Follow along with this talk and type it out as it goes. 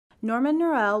Norman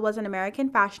Norell was an American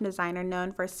fashion designer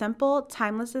known for simple,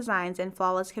 timeless designs and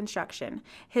flawless construction.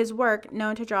 His work,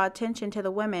 known to draw attention to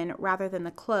the women rather than the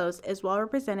clothes, is well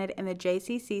represented in the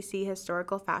JCCC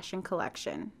Historical Fashion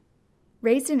Collection.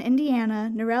 Raised in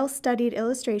Indiana, Norell studied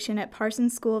illustration at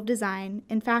Parsons School of Design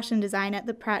and fashion design at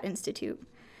the Pratt Institute.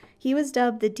 He was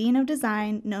dubbed the Dean of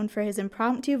Design, known for his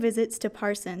impromptu visits to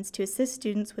Parsons to assist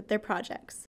students with their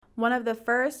projects. One of the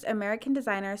first American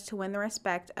designers to win the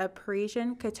respect of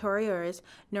Parisian couturiers,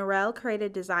 Norell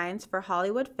created designs for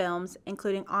Hollywood films,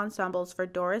 including ensembles for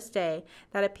Doris Day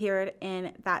that appeared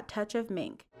in That Touch of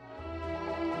Mink.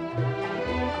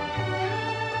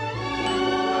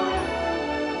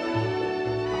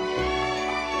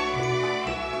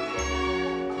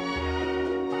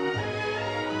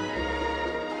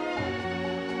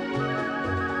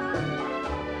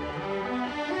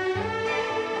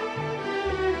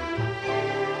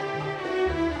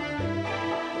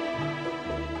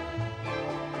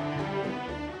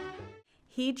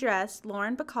 He dressed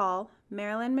Lauren Bacall,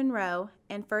 Marilyn Monroe,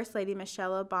 and First Lady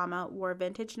Michelle Obama wore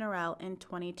vintage Norell in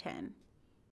 2010.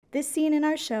 This scene in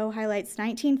our show highlights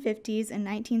 1950s and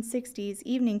 1960s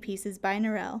evening pieces by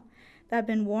Norell that have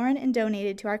been worn and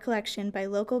donated to our collection by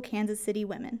local Kansas City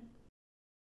women.